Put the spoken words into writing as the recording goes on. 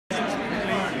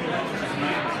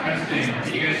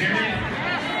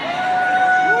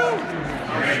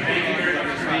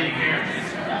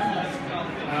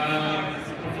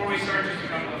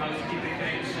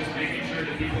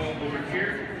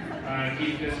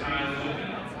keep this aisle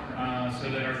open so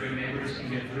that our good neighbors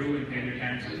can get through and pay their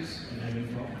taxes, and that is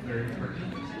very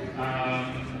important.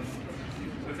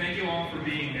 So thank you all for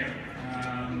being here.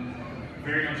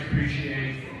 Very much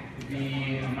appreciate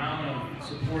the amount of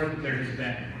support that there has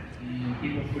been in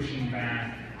people pushing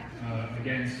back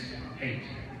against hate.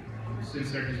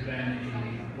 Since there has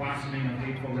been a blossoming of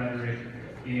hateful rhetoric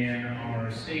in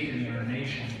our state and in our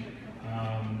nation,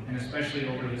 and especially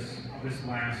over this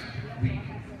last week,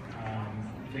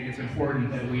 I think it's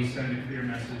important that we send a clear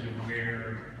message of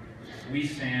where we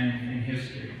stand in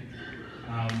history.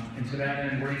 And to that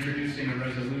end, we're introducing a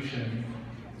resolution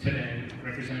today,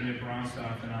 Representative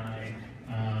Brostoff and I,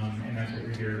 and that's what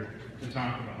we're here to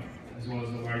talk about, as well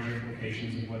as the larger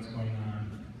implications of what's going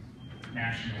on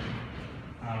nationally.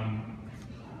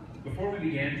 Before we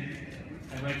begin,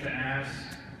 I'd like to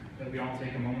ask that we all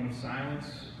take a moment of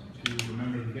silence to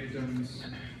remember the victims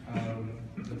of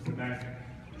the Quebec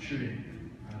shooting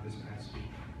this past week.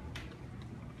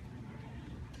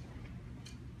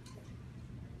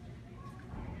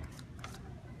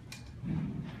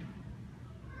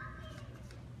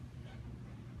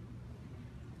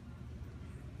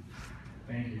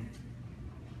 Thank you.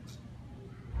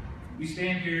 We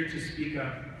stand here to speak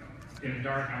up in a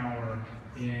dark hour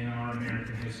in our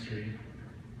American history.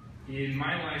 In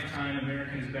my lifetime,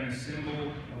 America has been a symbol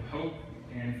of hope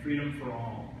and freedom for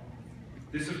all.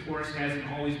 This, of course, hasn't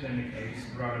always been the case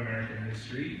throughout American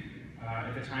history.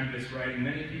 At the time of this writing,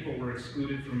 many people were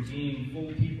excluded from being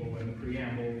full people when the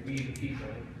preamble, "We the People,"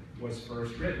 was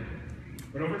first written.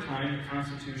 But over time, the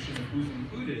Constitution of who's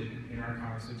included in our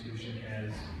Constitution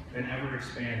has been ever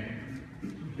expanding.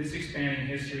 This expanding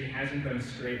history hasn't been a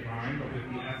straight line, but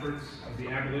with the efforts of the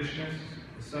abolitionists,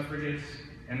 the suffragettes,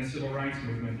 and the civil rights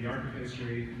movement, the arc of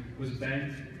history was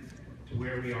bent to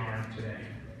where we are today.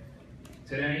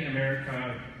 Today,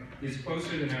 America is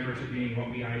closer than ever to being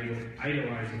what we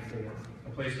idolize it for, a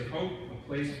place of hope, a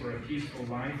place for a peaceful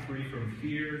life free from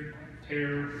fear,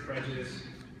 terror, prejudice,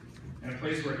 and a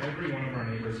place where every one of our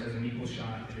neighbors has an equal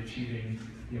shot at achieving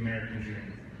the American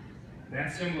dream.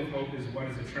 That symbol of hope is what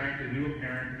has attracted new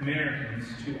Americans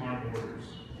to our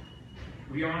borders.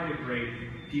 We are the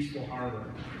great, peaceful harbor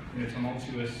in a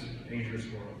tumultuous, dangerous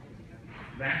world.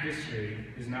 That history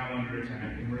is now under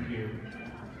attack, and we're here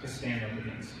to stand up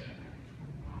against it.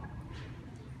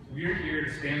 We're here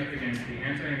to stand up against the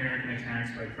anti-American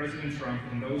attacks by President Trump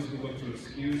and those who look to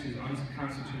excuse his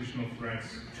unconstitutional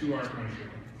threats to our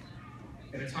country.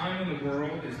 At a time when the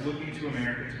world is looking to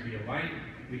America to be a light,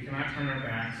 we cannot turn our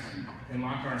backs and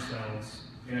lock ourselves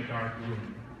in a dark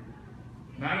room.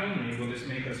 Not only will this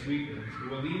make us weaker, it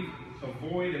will leave a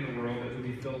void in the world that will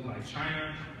be filled by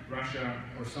China, Russia,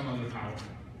 or some other power.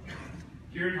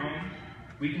 Here at home,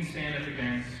 we can stand up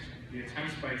against the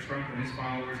attempts by Trump and his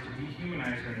followers to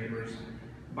dehumanize our neighbors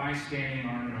by standing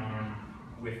arm in arm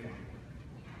with them.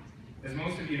 As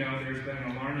most of you know, there's been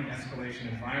an alarming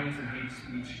escalation of violence and hate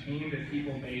speech aimed at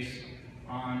people based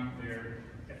on their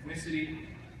ethnicity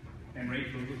and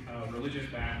religious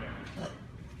background.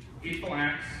 Hateful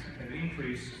acts have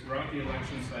increased throughout the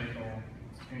election cycle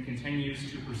and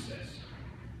continues to persist.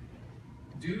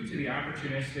 Due to the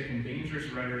opportunistic and dangerous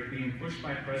rhetoric being pushed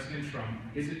by President Trump,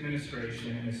 his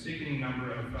administration, and a sickening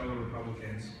number of fellow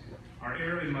Republicans, our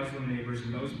Arab and Muslim neighbors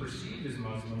and those perceived as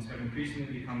Muslims have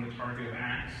increasingly become the target of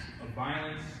acts of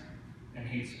violence and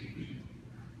hate speech.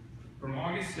 From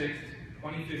August 6,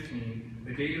 2015,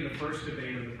 the date of the first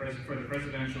debate of for the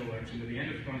presidential election, to the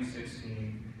end of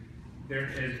 2016, there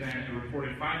has been a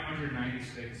reported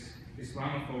 596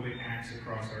 Islamophobic acts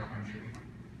across our country.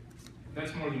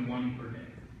 That's more than one per day.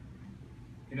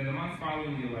 And in the month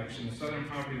following the election, the Southern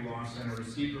Poverty Law Center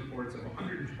received reports of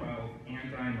 112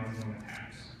 anti-Muslim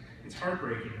attacks. It's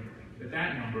heartbreaking that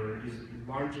that number is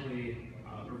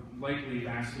likely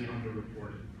vastly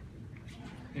underreported.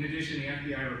 In addition, the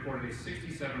FBI reported a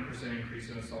 67% increase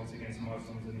in assaults against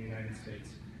Muslims in the United States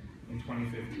in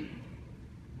 2015.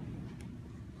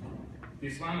 The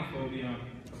Islamophobia,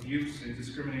 abuse, and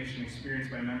discrimination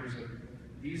experienced by members of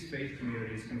these faith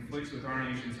communities conflicts with our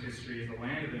nation's history as a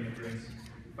land of immigrants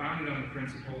founded on the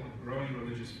principle of growing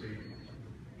religious freedom.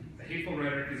 The hateful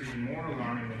rhetoric is even more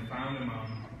alarming when found among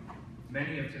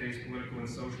many of today's political and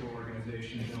social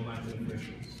organizations and elected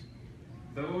officials.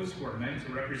 Those who are meant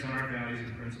to represent our values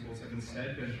and principles have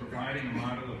instead been providing a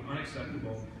model of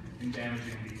unacceptable and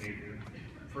damaging behavior.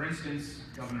 For instance,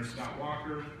 Governor Scott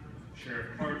Walker, Sheriff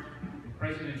Clark, and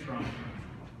President Trump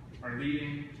are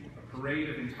leading a parade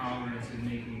of intolerance and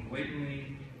making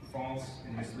blatantly false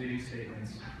and misleading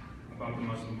statements about the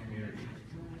Muslim community.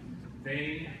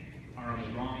 They are on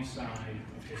the wrong side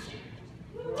of history.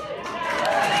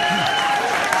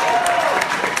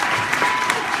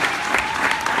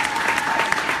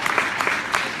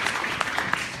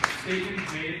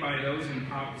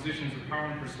 positions of power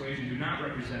and persuasion do not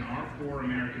represent our core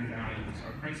American values,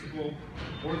 our principle,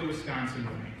 or the Wisconsin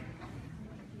way.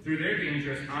 Through their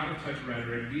dangerous, out-of-touch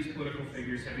rhetoric, these political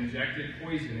figures have injected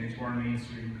poison into our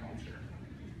mainstream culture.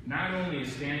 Not only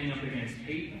is standing up against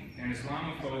hate and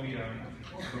Islamophobia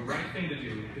the right thing to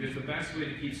do, it is the best way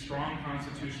to keep strong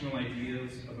constitutional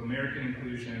ideals of American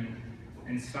inclusion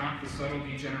and stop the subtle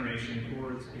degeneration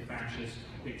towards a fascist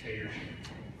dictatorship.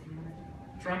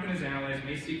 Trump and his allies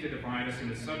may seek to divide us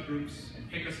into subgroups and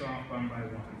pick us off one by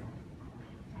one.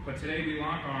 But today we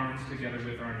lock arms together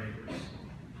with our neighbors.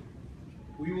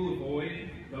 We will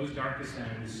avoid those darkest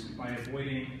ends by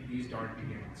avoiding these dark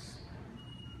beginnings.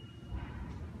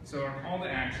 So our call to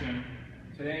action,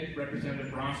 today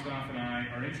Representative Brostoff and I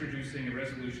are introducing a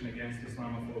resolution against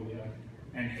Islamophobia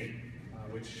and hate,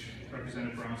 which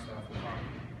Representative Brostoff will talk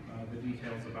the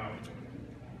details about.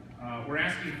 We're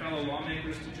asking fellow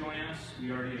lawmakers to join us.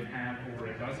 We already have over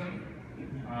a dozen.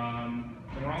 And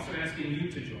we're also asking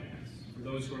you to join us, for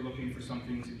those who are looking for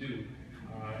something to do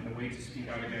and a way to speak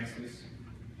out against this.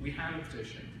 We have a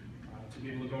petition to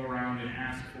be able to go around and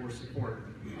ask for support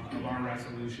of our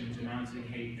resolution denouncing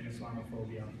hate and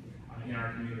Islamophobia in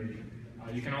our community.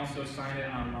 You can also sign it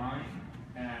online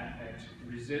at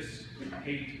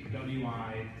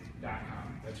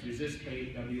resisthatewi.com. That's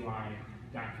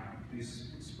resisthatewi.com.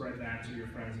 Please spread that to your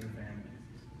friends and family.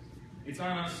 It's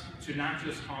on us to not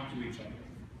just talk to each other,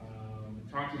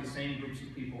 talk to the same groups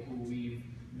of people who we've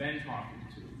been talking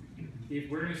to. If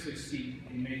we're going to succeed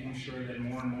in making sure that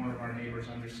more and more of our neighbors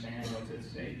understand what's at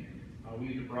stake, we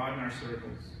need to broaden our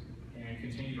circles and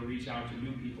continue to reach out to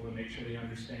new people and make sure they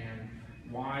understand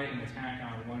why an attack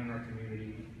on one in our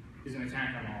community is an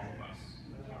attack on all of us.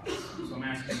 So I'm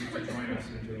asking you to join us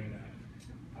in doing that.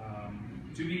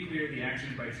 To be clear, the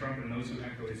actions by Trump and those who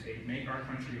echo his hate make our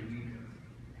country weaker,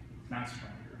 not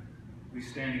stronger. We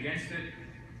stand against it,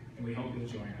 and we hope you'll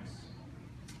join us.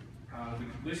 The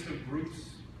list of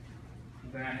groups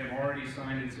that have already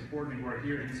signed in support and who are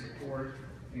here in support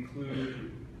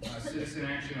include Citizen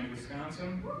Action of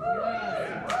Wisconsin.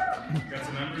 Got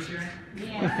some members here?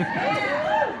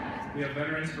 Yeah. We have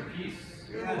Veterans for Peace.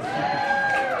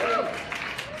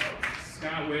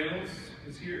 Scott Wales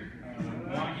is here.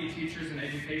 Milwaukee Teachers and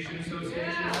Education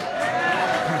Association.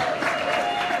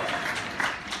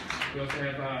 We also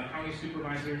have County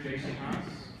Supervisor Jason Haas.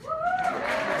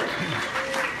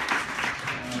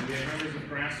 We have members of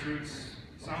Grassroots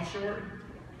South Shore.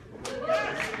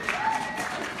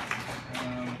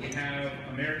 We have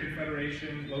American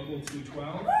Federation Local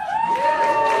 212.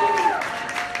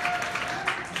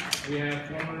 We have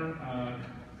former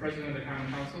President of the Common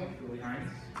Council, Willie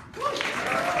Hines.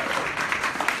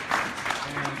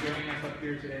 And joining us up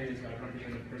here today is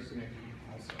Representative Kristen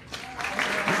also.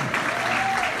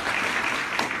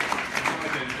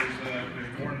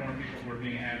 There's more and more people who are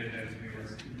being added as we were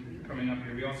coming up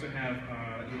here. We also have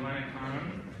Ilana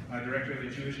Khan, Director of the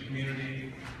Jewish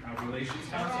Community Relations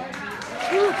Council,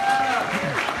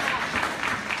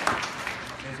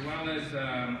 as well as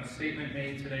a statement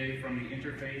made today from the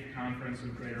Interfaith Conference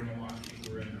of Greater Milwaukee,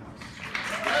 who are in the house.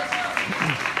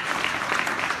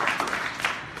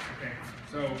 Okay,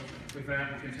 so with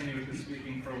that, we'll continue with the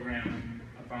speaking program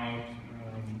about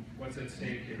what's at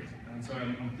stake here. And so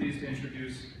I'm pleased to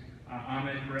introduce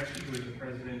Ahmed, who is the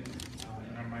president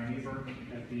and my neighbor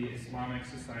at the Islamic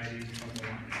Society of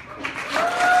Milwaukee.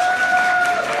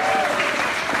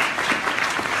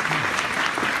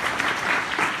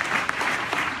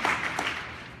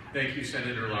 Thank you,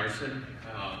 Senator Larson.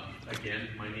 Again,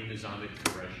 my name is Ahmed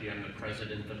Quereshi. I'm the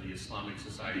president of the Islamic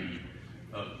Society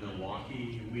of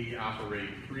Milwaukee. We operate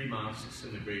 3 mosques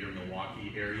in the greater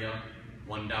Milwaukee area,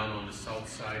 one down on the south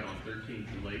side on 13th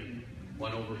and Layton,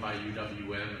 one over by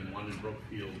UWM, and one in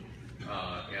Brookfield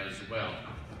as well.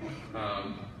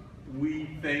 We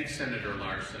thank Senator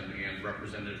Larson and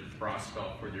Representative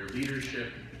Brostoff for their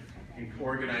leadership in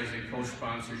organizing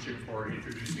co-sponsorship for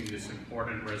introducing this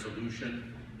important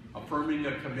resolution, affirming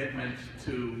a commitment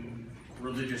to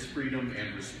religious freedom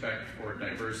and respect for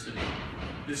diversity.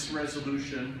 This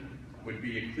resolution would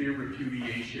be a clear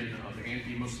repudiation of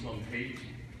anti-Muslim hate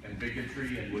and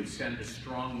bigotry and would send a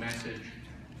strong message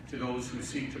to those who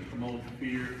seek to promote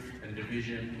fear and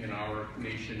division in our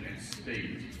nation and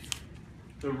state.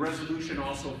 The resolution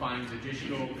also finds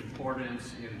additional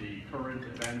importance in the current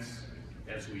events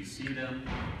as we see them.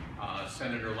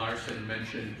 Senator Larson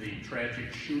mentioned the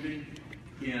tragic shooting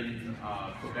in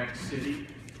Quebec City.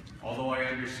 Although I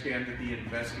understand that the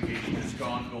investigation is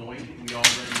ongoing, we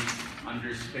already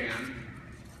understand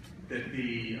that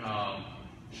the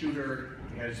shooter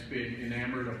has been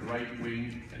enamored of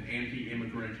right-wing and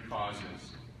anti-immigrant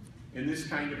causes. In this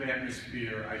kind of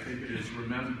atmosphere, I think it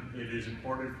is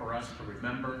important for us to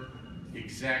remember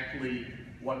exactly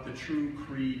what the true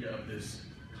creed of this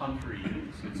country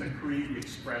is. It's a creed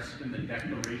expressed in the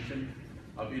Declaration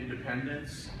of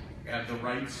Independence and the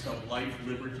rights of life,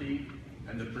 liberty,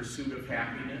 and the pursuit of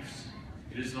happiness.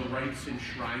 It is the rights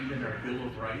enshrined in our Bill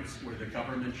of Rights, where the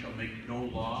government shall make no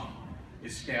law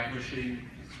establishing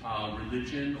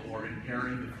religion or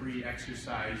impairing the free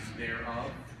exercise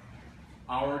thereof.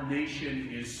 Our nation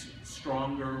is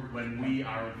stronger when we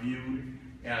are viewed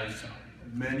as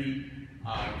many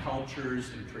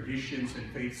cultures and traditions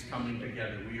and faiths coming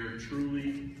together. We are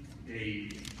truly a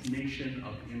nation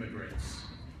of immigrants.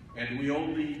 And we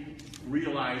only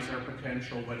realize our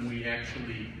potential when we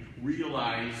actually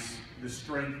realize the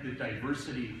strength that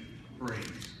diversity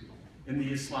brings. In the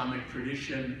Islamic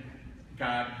tradition,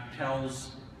 God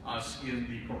tells us in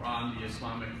the Quran, the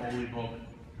Islamic holy book,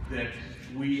 that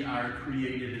we are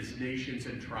created as nations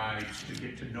and tribes to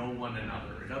get to know one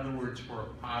another. In other words, for a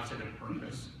positive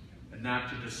purpose, and not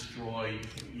to destroy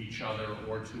each other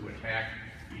or to attack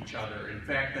each other. In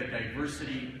fact, the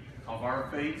diversity of our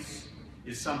faiths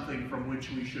is something from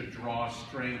which we should draw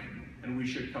strength, and we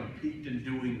should compete in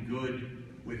doing good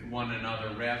with one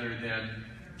another rather than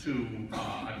to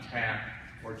attack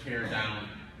or tear down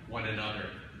one another.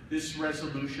 This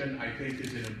resolution, I think,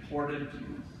 is an important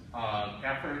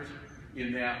effort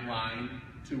in that line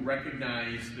to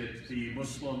recognize that the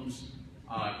Muslims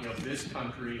of this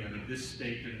country and of this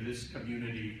state and this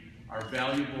community are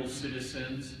valuable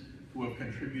citizens who have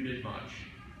contributed much.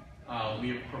 We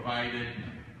have provided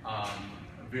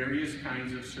various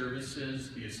kinds of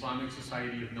services. The Islamic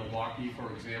Society of Milwaukee,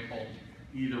 for example,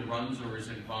 either runs or is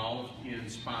involved in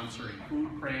sponsoring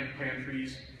food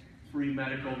pantries, free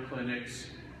medical clinics,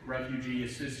 refugee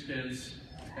assistance,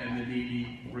 and the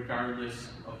needy, regardless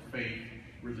of faith,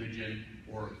 religion,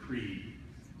 or creed.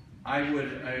 I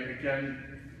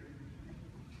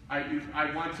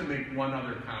want to make one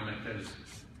other comment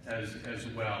as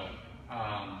well.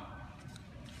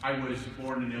 I was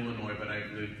born in Illinois, but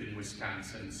I've lived in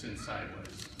Wisconsin since I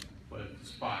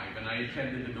was 5, and I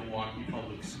attended the Milwaukee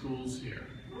Public Schools here.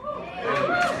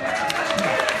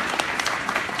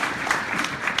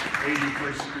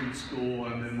 81st Street School,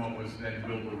 and then what was then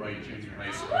Wilbur Wright Junior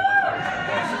High School.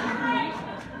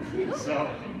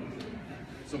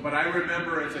 But I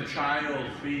remember as a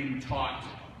child being taught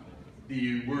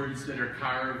the words that are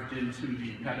carved into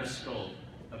the pedestal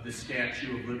of the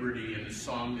Statue of Liberty and the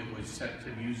song that was set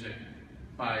to music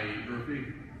by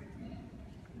Irving.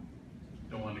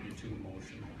 Don't want to get too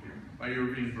emotional here. By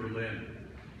Irving Berlin.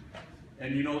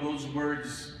 And you know, those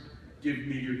words, give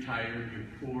me your tired, your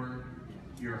poor,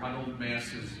 your huddled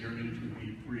masses yearning to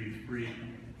be free,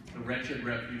 the wretched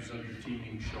refuse of your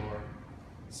teeming shore.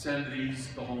 Send these,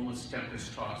 the homeless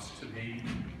tempest tossed, to me.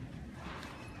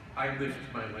 I lift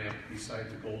my lamp beside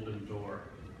the golden door.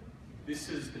 This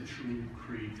is the true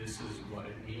creed. This is what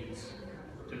it means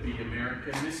to be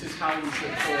American. This is how we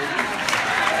should hold it.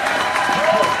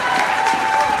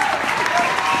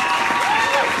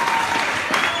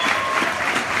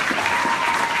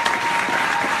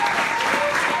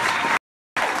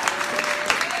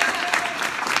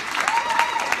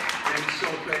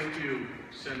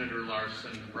 Senator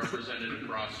Larson, Representative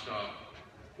Brostoff,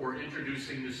 for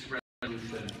introducing this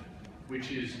resolution,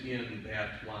 which is in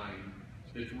that line,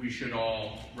 that we should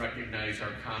all recognize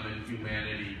our common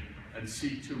humanity and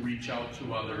seek to reach out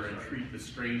to others and treat the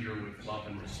stranger with love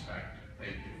and respect.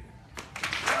 Thank you.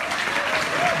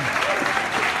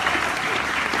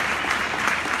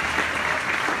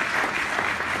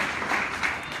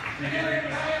 I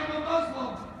am a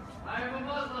Muslim. I am a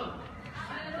Muslim.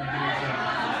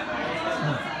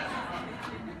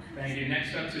 Thank you.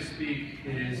 Next up to speak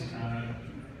is,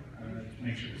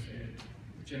 make sure to say it,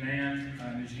 Janan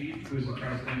Najib, who is the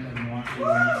president of Milwaukee.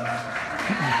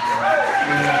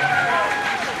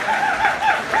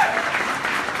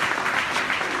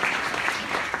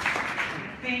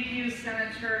 Thank you,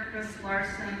 Senator Chris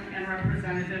Larson and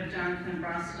Representative Jonathan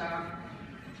Brostoff,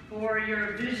 for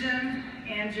your vision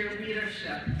and your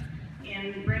leadership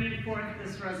in bringing forth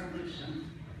this resolution.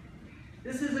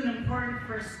 This is an important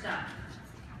first step.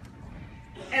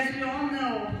 As we all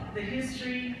know, the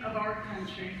history of our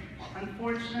country,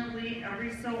 unfortunately,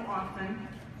 every so often,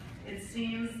 it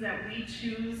seems that we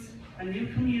choose a new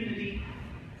community,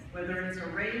 whether it's a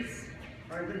race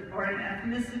or an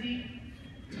ethnicity,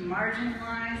 to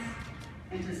marginalize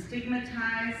and to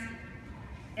stigmatize.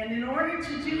 And in order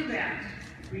to do that,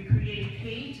 we create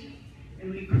hate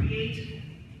and we create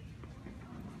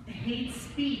hate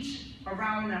speech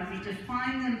around them. We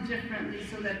define them differently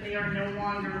so that they are no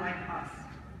longer like us.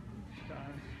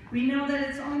 We know that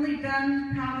it's only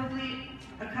been probably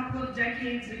a couple of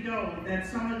decades ago that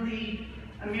some of the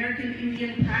American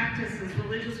Indian practices,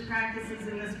 religious practices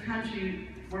in this country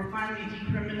were finally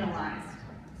decriminalized.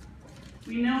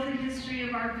 We know the history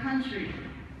of our country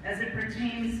as it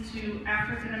pertains to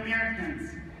African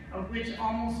Americans, of which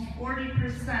almost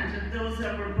 40% of those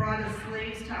that were brought as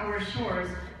slaves to our shores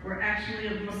were actually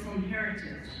of Muslim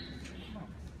heritage.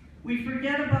 We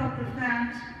forget about the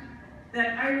fact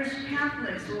that Irish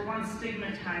Catholics were once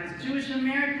stigmatized, Jewish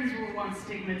Americans were once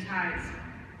stigmatized,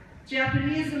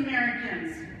 Japanese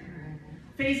Americans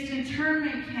faced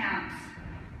internment camps.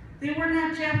 They were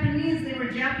not Japanese, they were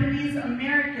Japanese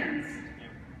Americans.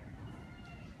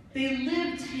 They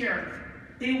lived here,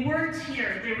 they worked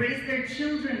here, they raised their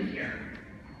children here.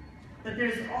 But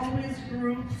there's always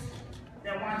groups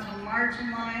that want to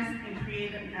marginalize and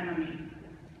create an enemy.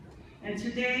 And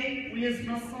today, we as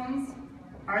Muslims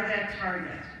are that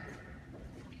target.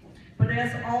 But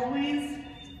as always,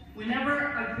 whenever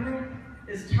a group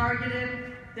is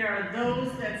targeted, there are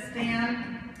those that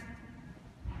stand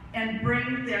and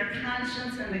bring their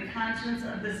conscience and the conscience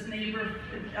of this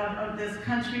of this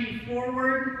country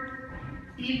forward,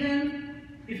 even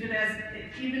if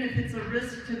it's a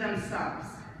risk to themselves.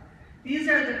 These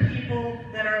are the people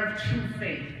that are of true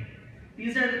faith.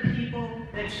 These are the people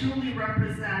that truly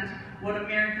represent what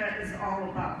America is all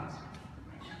about.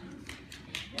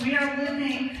 We are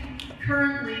living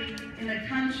currently in a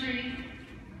country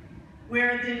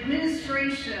where the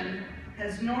administration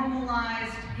has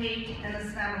normalized hate and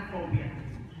Islamophobia.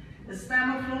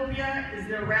 Islamophobia is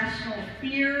the irrational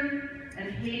fear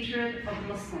and hatred of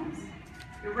Muslims.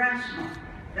 Irrational,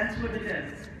 that's what it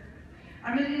is.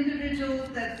 I'm an individual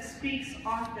that speaks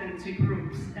often to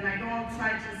groups, and I go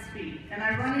outside to speak. And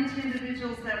I run into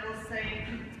individuals that will say,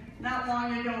 not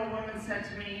long ago a woman said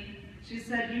to me, she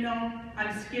said, you know,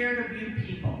 I'm scared of you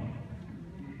people.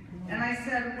 And I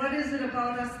said, what is it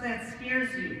about us that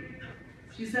scares you?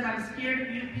 She said, I'm scared of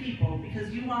you people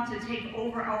because you want to take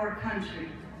over our country.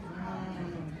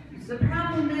 The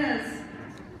problem is,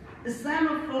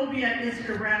 Islamophobia is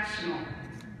irrational.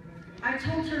 I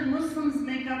told her Muslims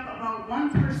make up about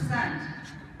 1%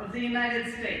 of the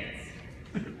United States.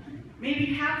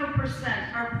 Maybe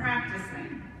 0.5% are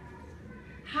practicing.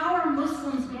 How are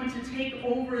Muslims going to take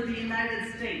over the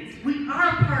United States? We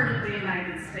are part of the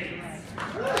United States.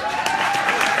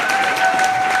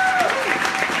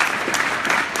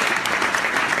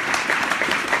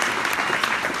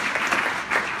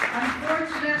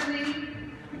 Unfortunately,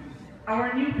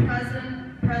 our new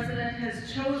president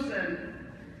has chosen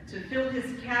to fill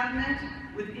his cabinet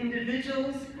with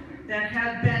individuals that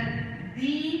have been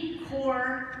the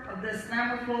core of the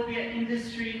Islamophobia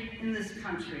industry in this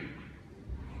country.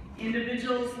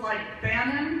 Individuals like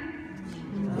Bannon,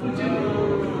 who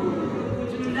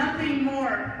do nothing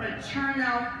more but churn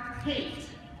out hate.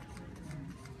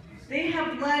 They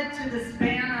have led to this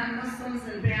ban on Muslims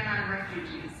and ban on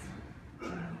refugees.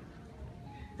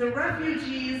 The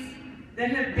refugees that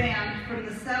have banned from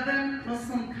the 7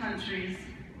 Muslim countries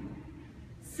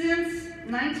since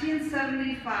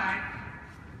 1975,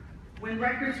 when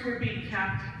records were being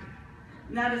kept,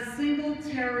 not a single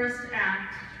terrorist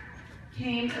act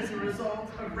came as a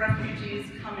result of refugees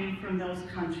coming from those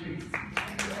countries.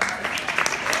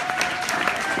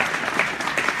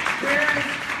 Whereas,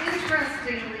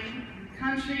 interestingly,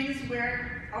 countries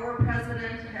where our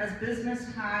president has business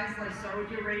ties, like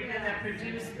Saudi Arabia, that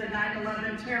produced the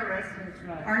 9/11 terrorists,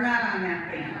 are not on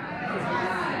that ban.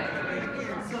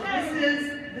 So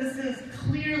this is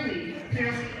clearly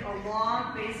a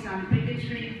law based on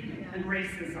bigotry and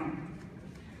racism.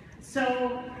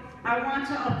 So I want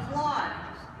to applaud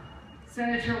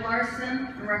Senator Larson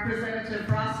and Representative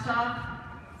Brostoff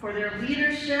for their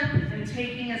leadership in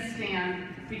taking a stand,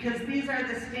 because these are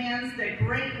the stands that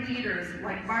great leaders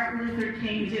like Martin Luther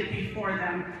King did before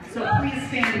them. So please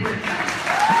stand with them.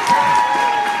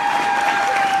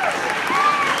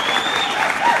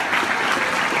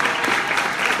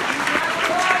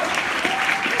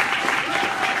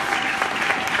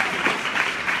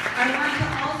 I want to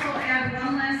also add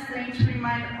one last thing to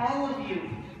remind all of you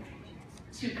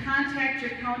to contact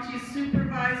your county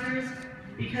supervisors,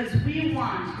 because we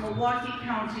want Milwaukee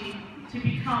County to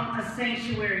become a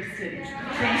sanctuary city.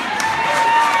 Thank you.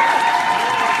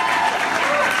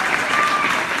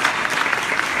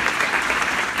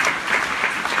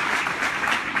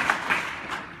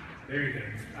 Very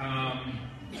good.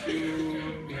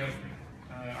 We have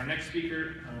our next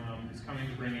speaker is coming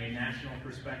to bring a national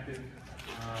perspective.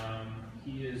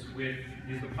 He's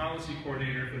the policy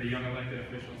coordinator for the Young Elected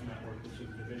Officials Network, which is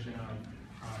a division of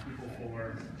people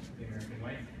for the American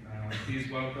way. Please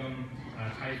welcome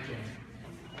hateful.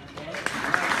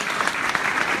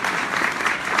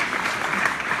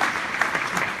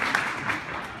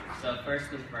 So first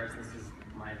things first, this is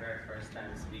my very first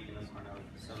time speaking in front of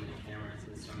so many cameras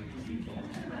and so many people.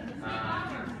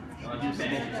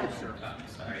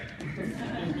 Sorry.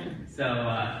 So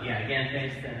yeah, again,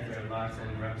 thanks to Senator Larson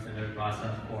and Representative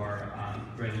Brostoff for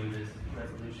bringing this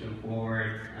resolution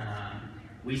forward.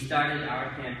 We started our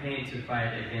campaign to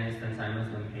fight against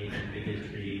anti-Muslim hate and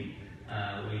bigotry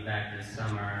way back this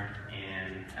summer,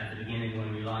 and at the beginning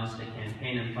when we launched the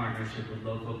campaign in partnership with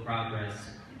Local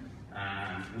Progress,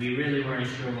 we really weren't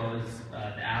sure what was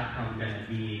the outcome going to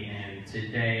be, and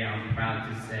today I'm proud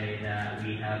to say that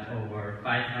we have over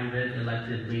 500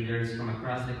 elected leaders from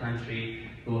across the country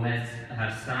who have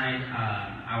signed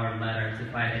our letter to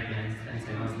fight against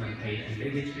anti-Muslim hate and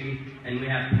bigotry, and we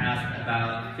have passed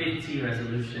about 50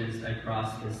 resolutions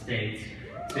across the state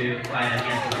to fight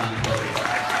against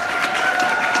Islamophobia.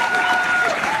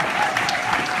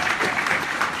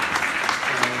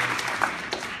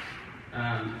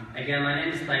 Again, my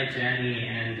name is Jani,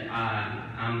 and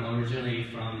I'm originally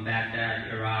from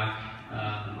Baghdad, Iraq.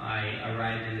 I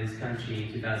arrived in this country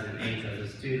in 2008 as a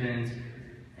student,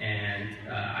 and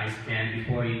I stand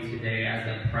before you today as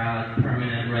a proud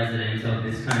permanent resident of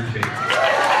this country.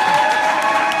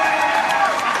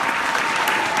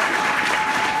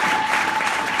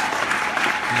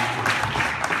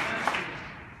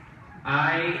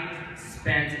 I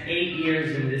spent 8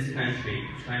 years in this country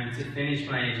trying to finish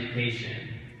my education,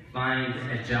 find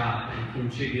a job, and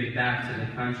contribute back to the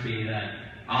country that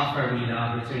offered me the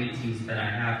opportunities that I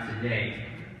have today.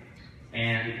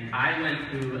 And I went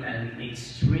through an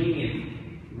extremely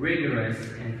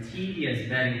rigorous and tedious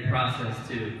vetting process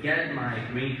to get my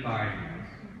green card.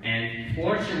 And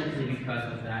fortunately,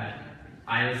 because of that,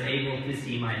 I was able to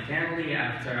see my family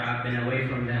after I've been away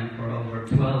from them for over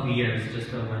 12 years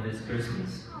just over this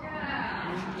Christmas.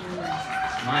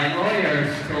 My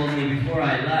lawyers told me before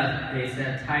I left, they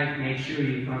said, "Tyke, make sure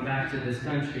you come back to this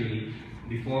country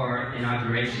before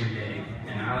Inauguration Day."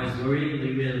 And I was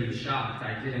really, really shocked.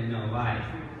 I didn't know why.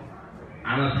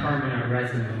 I'm a permanent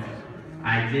resident.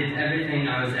 I did everything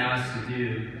I was asked to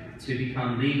do to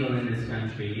become legal in this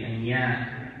country, and yet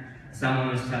someone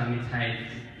was telling me, "Tyke,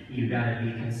 you gotta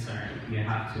be concerned. You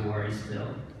have to worry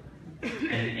still."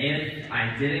 And if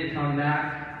I didn't come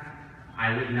back,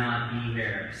 I would not be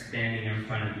here standing in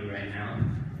front of you right now.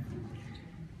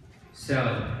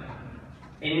 So,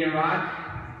 in Iraq,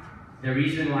 the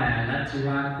reason why I left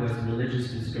Iraq was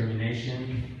religious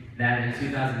discrimination that in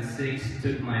 2006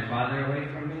 took my father away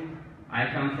from me. I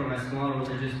come from a small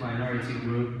religious minority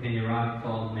group in Iraq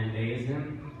called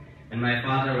Mandaism, and my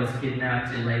father was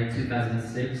kidnapped in late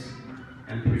 2006,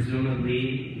 and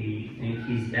presumably we think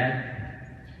he's dead.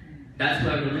 That's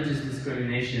what religious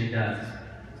discrimination does.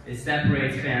 It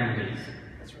separates families.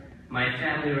 My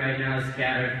family right now is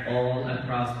scattered all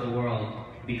across the world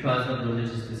because of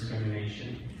religious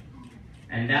discrimination.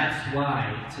 And that's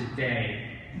why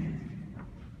today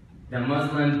the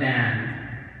Muslim ban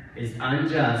is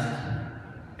unjust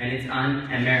and it's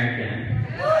un-American.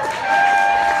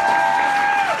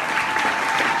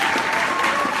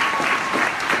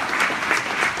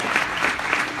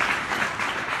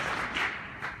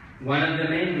 One of the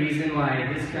main reasons why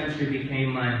this country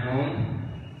became my home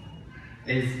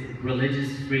is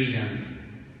religious freedom.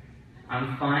 I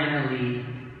was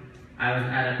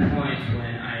at a point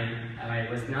when I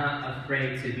was not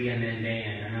afraid to be a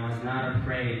Mandaean, and I was not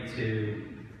afraid to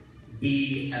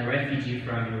be a refugee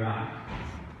from Iraq.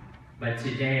 But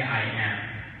today I am.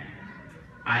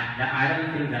 I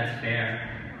don't think that's fair.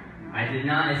 I did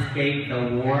not escape the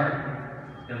war,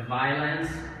 the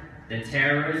violence, the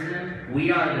terrorism.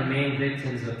 We are the main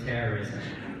victims of terrorism.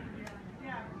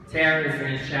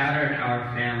 Terrorism shattered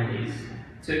our families,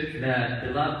 took the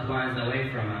beloved ones away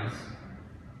from us.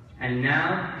 And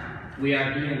now we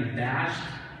are being bashed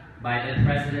by the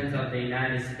President of the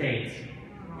United States.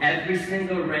 Every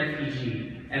single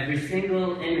refugee, every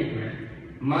single immigrant,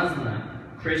 Muslim,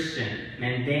 Christian,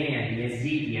 Mandaean,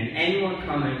 Yazidi, and anyone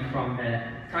coming from the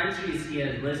countries he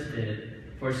has listed,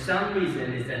 for some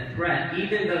reason is a threat,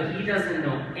 even though he doesn't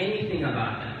know anything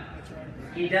about them.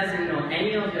 He doesn't know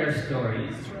any of their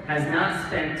stories, has not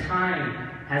spent time,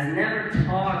 has never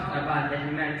talked about the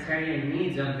humanitarian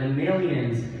needs of the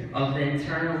millions of the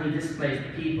internally displaced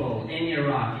people in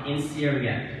Iraq, in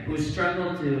Syria, who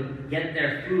struggle to get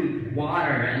their food,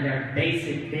 water, and their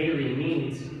basic daily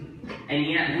needs. And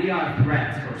yet we are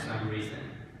threats for some reason.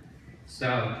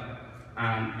 So,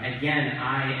 Again,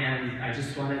 I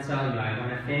just want to tell you, I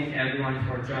want to thank everyone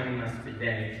for joining us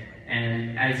today.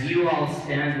 And as you all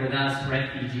stand with us,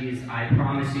 refugees, I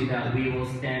promise you that we will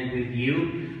stand with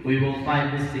you. We will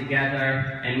fight this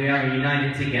together, and we are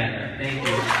united together. Thank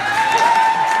you.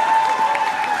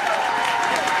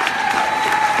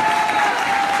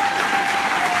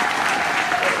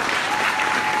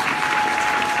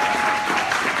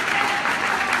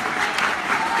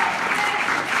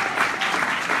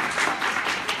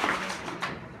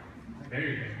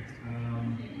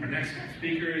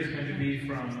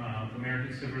 From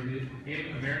American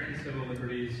Civil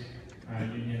Liberties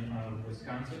Union of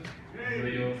Wisconsin,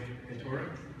 rhetoric.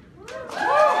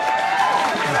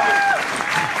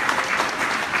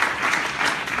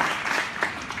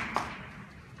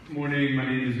 Good morning, my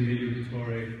name is Ahmed.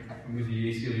 I'm with the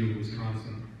ACLU of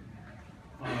Wisconsin.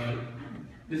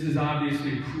 This is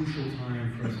obviously a crucial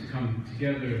time for us to come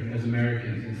together as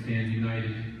Americans and stand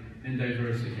united and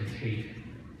diverse against hate.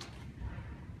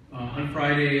 On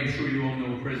Friday, I'm sure you all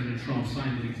know, President Trump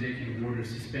signed an executive order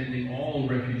suspending all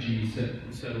refugee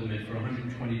settlement for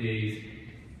 120 days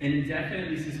and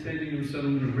indefinitely suspending the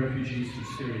resettlement of refugees from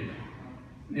Syria.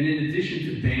 And in addition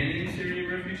to banning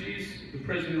Syrian refugees, the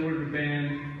president ordered a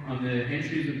ban on the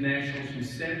entries of nationals from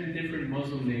 7 different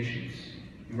Muslim nations: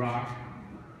 Iraq,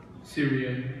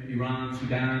 Syria, Iran,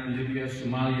 Sudan, Libya,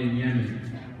 Somalia, and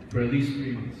Yemen, for at least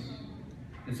 3 months.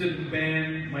 And so the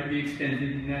ban might be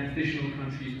extended and that additional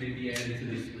countries may be added to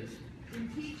this list.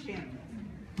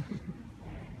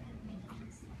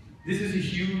 This is a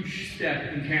huge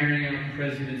step in carrying out the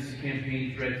president's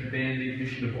campaign threat to ban the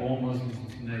admission of all Muslims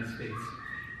into the United States.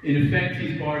 In effect,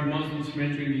 he's barred Muslims from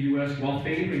entering the U.S. while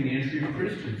favoring the entry of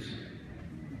Christians.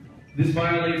 This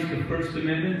violates the First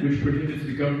Amendment, which prohibits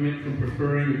the government from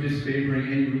preferring or disfavoring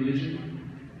any religion.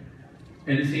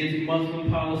 And this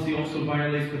anti-Muslim policy also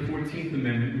violates the 14th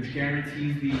Amendment, which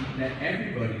guarantees that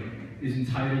everybody is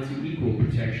entitled to equal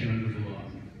protection under the law.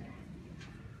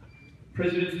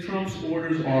 President Trump's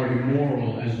orders are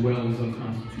immoral as well as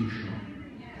unconstitutional.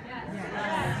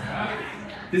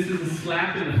 This is a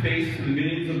slap in the face to the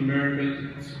millions of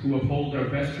Americans who uphold our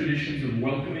best traditions of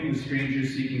welcoming the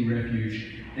strangers seeking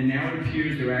refuge. And now it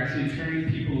appears they're actually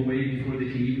turning people away before they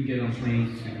can even get on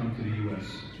planes to come to the U.S.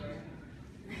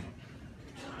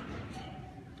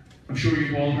 I'm sure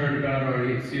you've all heard about our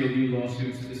ACLU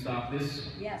lawsuits to stop this.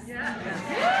 Yes.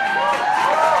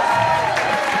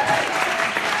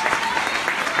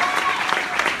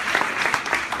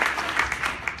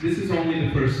 This is only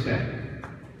the first step.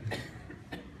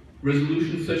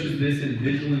 Resolutions such as this and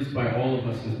vigilance by all of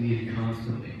us is needed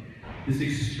constantly. This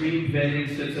extreme vetting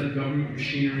sets up government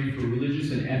machinery for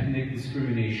religious and ethnic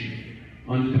discrimination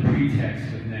under the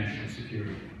pretext of national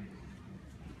security.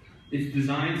 It's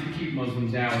designed to keep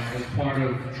Muslims out as part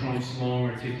of Trump's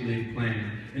long-articulated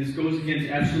plan, and this goes against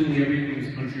absolutely everything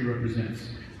this country represents.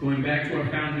 Going back to our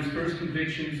founders' first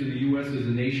convictions in the U.S. as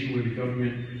a nation where the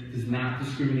government does not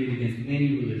discriminate against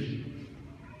any religion.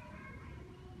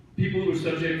 People who were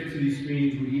subjected to these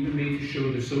screenings were even made to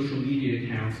show their social media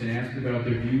accounts and asked about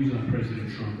their views on President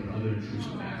Trump and other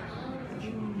intrusive acts.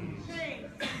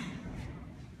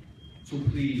 So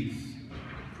please,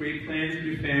 create plans with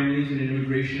your families and an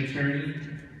immigration attorney.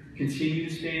 Continue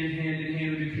to stand hand in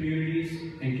hand with your communities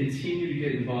and continue to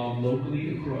get involved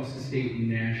locally, across the state, and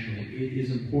nationally. It is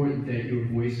important that your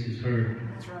voice is heard.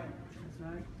 That's right. That's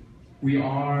right. We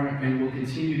are and will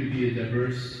continue to be a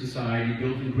diverse society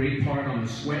built in great part on the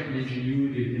sweat and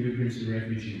ingenuity of immigrants and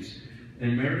refugees.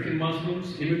 And American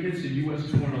Muslims, immigrants, and U.S.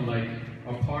 born alike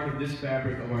are part of this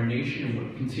fabric of our nation and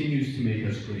what continues to make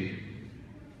us great.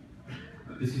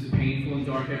 This is a painful and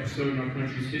dark episode in our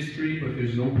country's history, but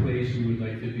there's no place we would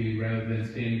like to be rather than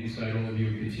standing beside all of you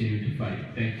and continuing to fight.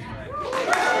 Thank you.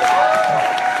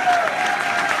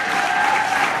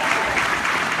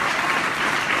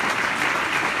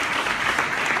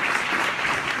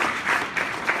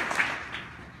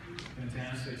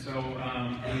 Fantastic. So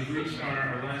we've reached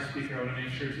our last speaker. I want to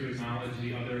make sure to acknowledge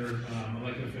the other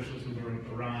elected officials who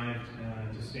have arrived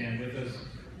to stand with us.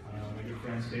 My good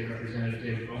friend, State Representative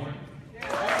David Bowen. One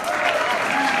of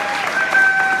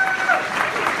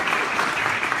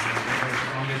our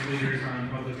strongest leaders on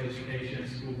public education,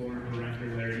 School Board Director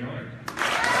Larry Miller.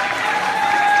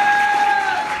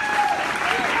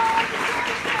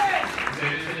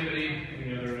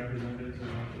 Any other representatives?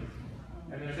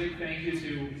 And a big thank you to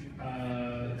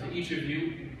each of you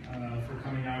for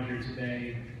coming out here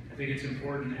today. I think it's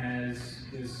important as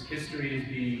this history is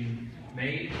being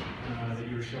made that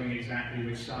you're showing exactly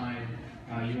which side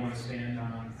you want to stand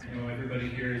on. I know everybody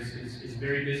here is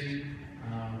very busy.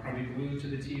 probably glued to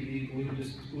the TV,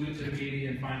 glued to the media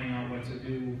and finding out what to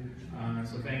do.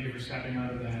 So thank you for stepping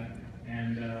out of that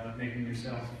and making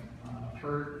yourself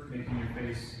heard, making your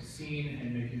face seen,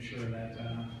 and making sure that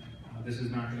this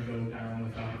is not going to go down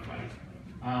without a fight.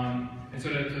 And so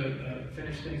to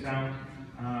finish things out,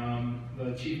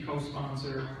 the chief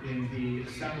co-sponsor in the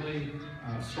Assembly,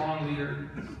 strong leader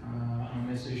on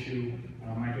this issue,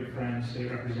 my good friend,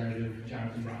 State Representative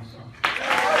Jonathan Brostoff.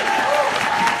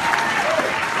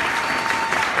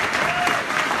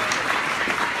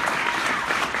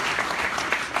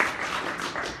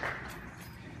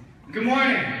 Good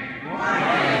morning. Good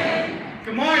morning.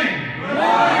 Good morning. Good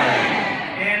morning.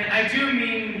 And I do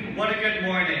mean what a good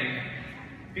morning.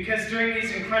 Because during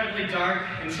these incredibly dark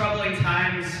and troubling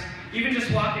times, even just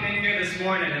walking in here this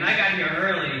morning, and I got here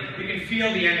early, you can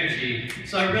feel the energy.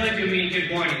 So I really do mean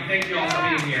good morning. Thank you all for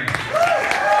being here.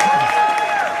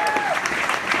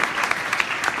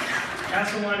 I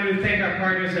also want to thank our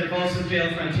partners at Bolsa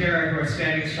Jail Frontiera who are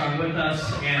standing strong with us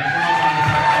and for all on the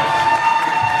podcast.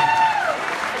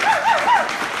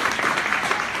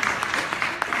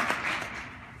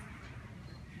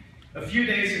 A few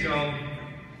days ago,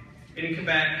 in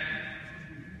Quebec,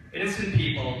 innocent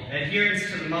people, adherents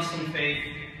to the Muslim faith,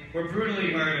 were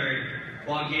brutally murdered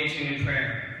while engaging in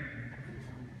prayer.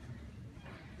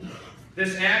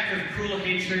 This act of cruel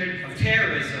hatred, of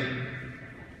terrorism,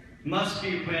 must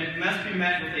be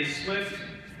met with a swift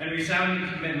and resounding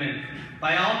commitment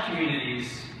by all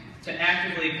communities to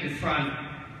actively confront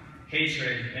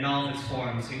hatred in all of its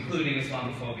forms, including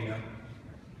Islamophobia.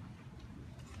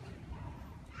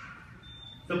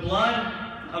 The blood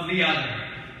of the other,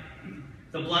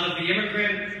 the blood of the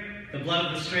immigrant, the blood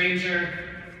of the stranger,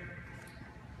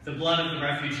 the blood of the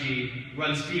refugee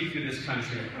runs deep through this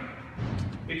country.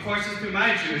 It courses through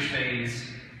my Jewish veins,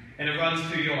 and it runs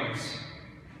through yours.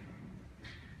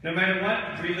 No matter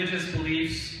what religious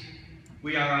beliefs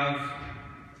we are of,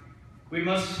 we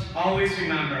must always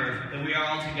remember that we are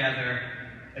all together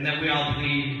and that we all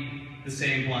bleed the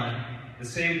same blood. The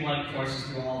same blood courses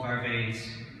through all of our veins.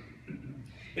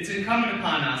 It's incumbent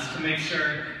upon us to make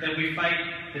sure that we fight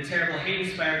the terrible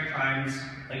hate-inspired crimes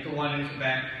like the one in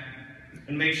Quebec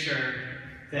and make sure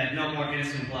that no more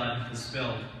innocent blood is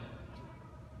spilled.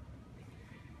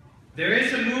 There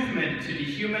is a movement to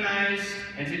dehumanize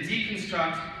and to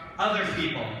deconstruct other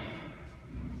people,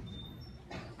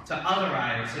 to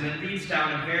otherize, and it leads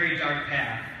down a very dark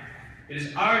path. It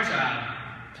is our job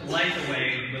to light the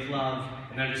way with love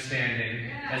and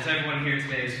understanding, as everyone here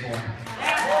today is for.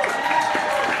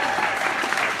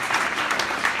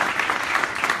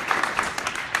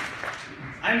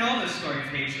 I know the story of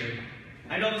hatred.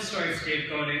 I know the story of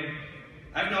scapegoating.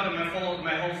 I've known it my whole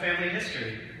family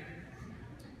history.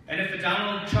 And if the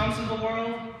Donald Trumps of the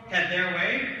world had their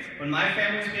way, when my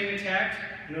family was being attacked,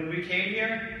 and when we came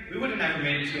here, we would have never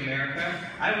made it to America.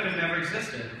 I would have never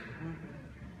existed.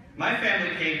 My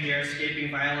family came here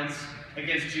escaping violence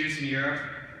against Jews in Europe.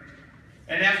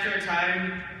 And after a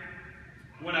time,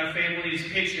 when our family's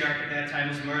patriarch at that time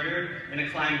was murdered, and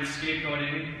it climbed to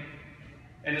scapegoating,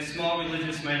 and a small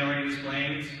religious minority was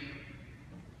blamed,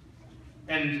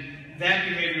 and that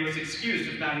behavior was excused,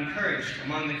 if not encouraged,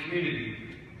 among the community.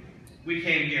 We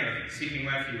came here seeking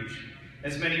refuge,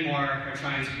 as many more are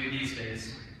trying to do these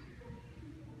days.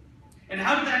 And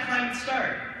how did that climate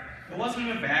start? It wasn't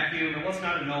in a vacuum, it wasn't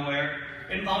out of nowhere.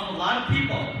 It involved a lot of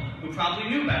people who probably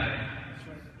knew better,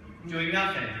 doing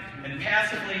nothing, and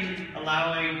passively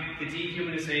allowing the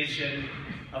dehumanization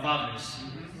of others.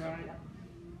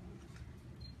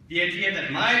 The idea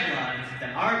that my blood,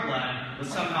 that our blood, was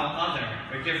somehow other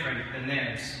or different than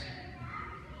theirs.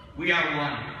 We are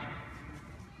one.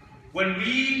 When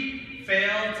we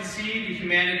fail to see the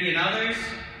humanity in others,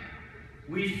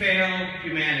 we fail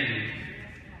humanity.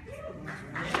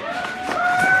 As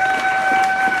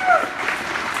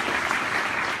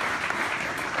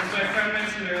my friend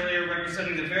mentioned earlier,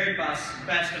 representing the very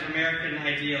best of American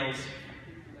ideals,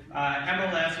 Emma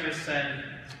Lazarus said,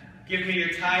 "Give me your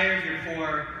tired, your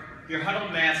poor, your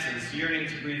huddled masses yearning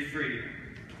to breathe free.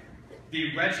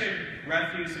 The wretched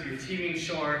refuse of your teeming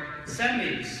shore, send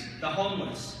these, the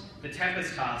homeless, the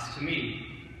tempest-tossed, to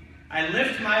me. I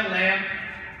lift my lamp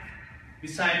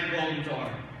beside the golden door."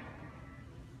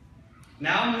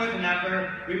 Now more than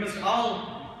ever, we must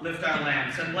all lift our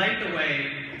lamps and light the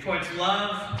way towards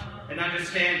love and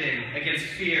understanding against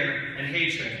fear and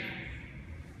hatred.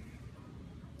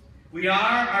 We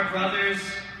are our brothers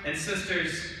and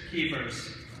sisters'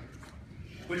 keepers,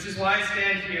 which is why I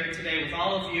stand here today with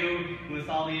all of you, with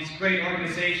all these great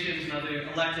organizations and other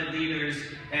elected leaders,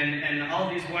 and all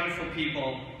these wonderful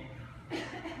people,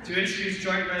 to introduce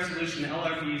Joint Resolution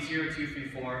LRB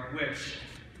 0234, which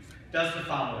does the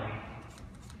following.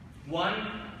 1.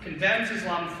 Condemns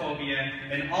Islamophobia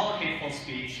and all hateful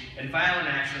speech and violent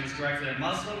actions directed at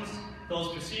Muslims,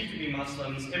 those perceived to be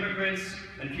Muslims, immigrants,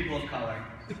 and people of color.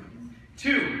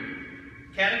 2.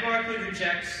 Categorically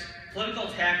rejects political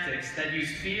tactics that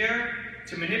use fear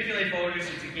to manipulate voters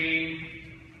and to gain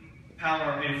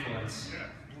power or influence.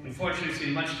 Unfortunately, we've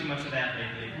seen much too much of that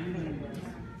lately.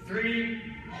 3.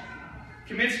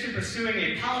 Commits to pursuing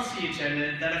a policy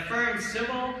agenda that affirms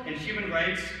civil and human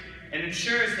rights and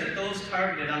ensures that those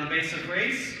targeted on the basis of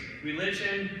race,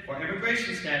 religion, or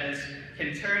immigration status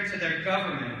can turn to their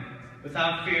government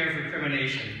without fear of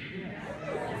recrimination.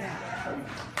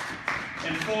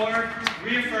 And 4,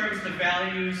 reaffirms the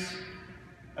values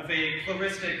of a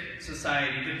pluralistic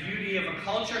society, the beauty of a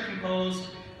culture composed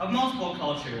of multiple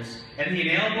cultures, and the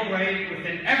inalienable right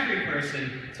within every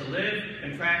person to live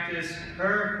and practice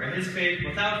her or his faith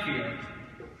without fear.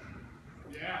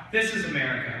 Yeah. This is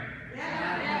America.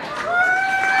 Yeah.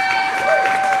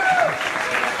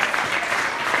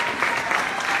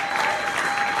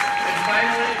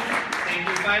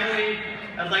 And finally,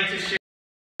 I'd like to share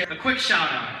a quick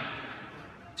shout out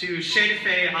to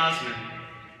Shadefay Osman,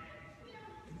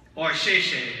 or Shay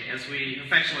Shay, as we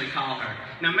affectionately call her.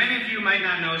 Now, many of you might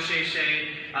not know Shay Shay.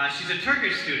 She's a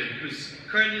Turkish student who's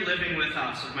currently living with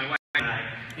us, with my wife and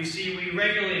I. You see, we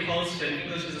regularly host an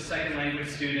English as a second language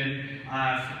student,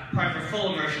 part of a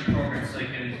full immersion program, so they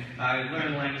can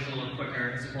learn the language a little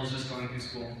quicker as opposed to just going through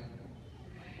school.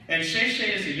 And Shay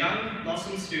Shay is a young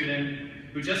Muslim student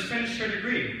who just finished her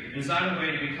degree and is on her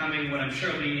way to becoming what I'm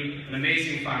sure will be an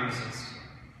amazing pharmacist.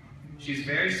 She's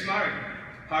very smart,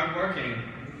 hardworking,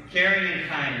 caring and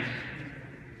kind,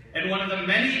 and one of the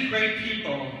many great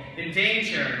people in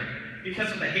danger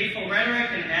because of the hateful rhetoric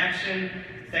and action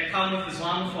that come with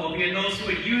Islamophobia and those who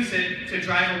would use it to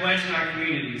drive a wedge in our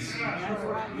communities.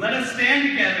 Let us stand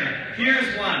together. Here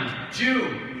is one: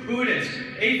 Jew, Buddhist,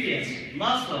 atheist,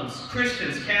 Muslims,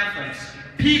 Christians, Catholics,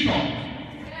 people